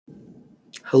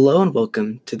Hello and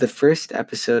welcome to the first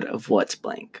episode of What's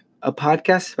Blank, a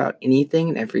podcast about anything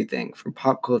and everything from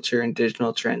pop culture and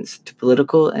digital trends to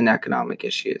political and economic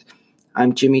issues.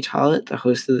 I'm Jimmy Tollett, the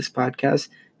host of this podcast,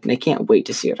 and I can't wait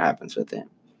to see what happens with it.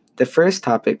 The first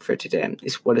topic for today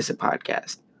is what is a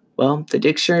podcast? Well, the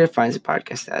dictionary defines a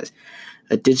podcast as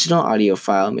a digital audio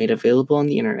file made available on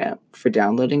the internet for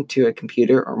downloading to a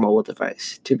computer or mobile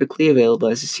device, typically available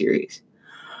as a series.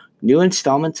 New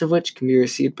installments of which can be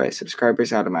received by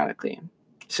subscribers automatically.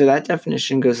 So that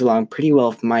definition goes along pretty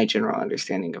well with my general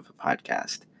understanding of a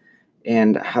podcast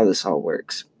and how this all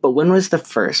works. But when was the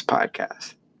first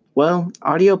podcast? Well,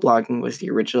 audio blogging was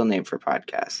the original name for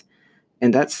podcasts,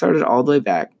 and that started all the way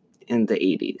back in the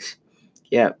 80s.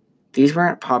 Yet, these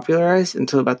weren't popularized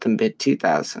until about the mid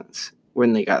 2000s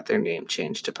when they got their name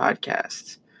changed to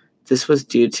podcasts. This was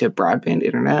due to broadband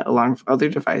internet along with other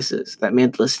devices that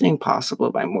made listening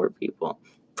possible by more people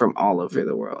from all over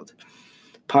the world.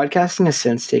 Podcasting has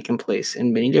since taken place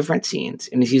in many different scenes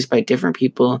and is used by different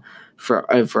people for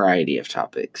a variety of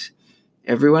topics.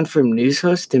 Everyone from news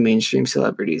hosts to mainstream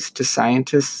celebrities to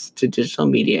scientists to digital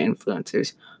media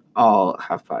influencers all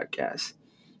have podcasts.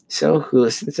 So, who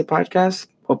listens to podcasts?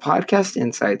 Well, Podcast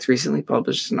Insights recently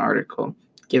published an article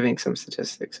giving some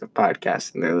statistics of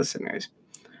podcasts and their listeners.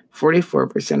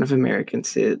 44% of Americans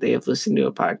say that they have listened to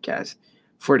a podcast.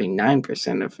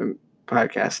 49% of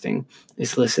podcasting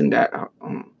is listened at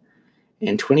home.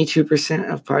 And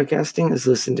 22% of podcasting is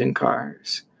listened in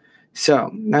cars. So,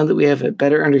 now that we have a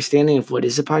better understanding of what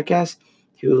is a podcast,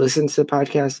 who listens to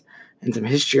podcasts, and some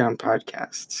history on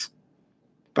podcasts,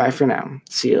 bye for now.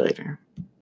 See you later.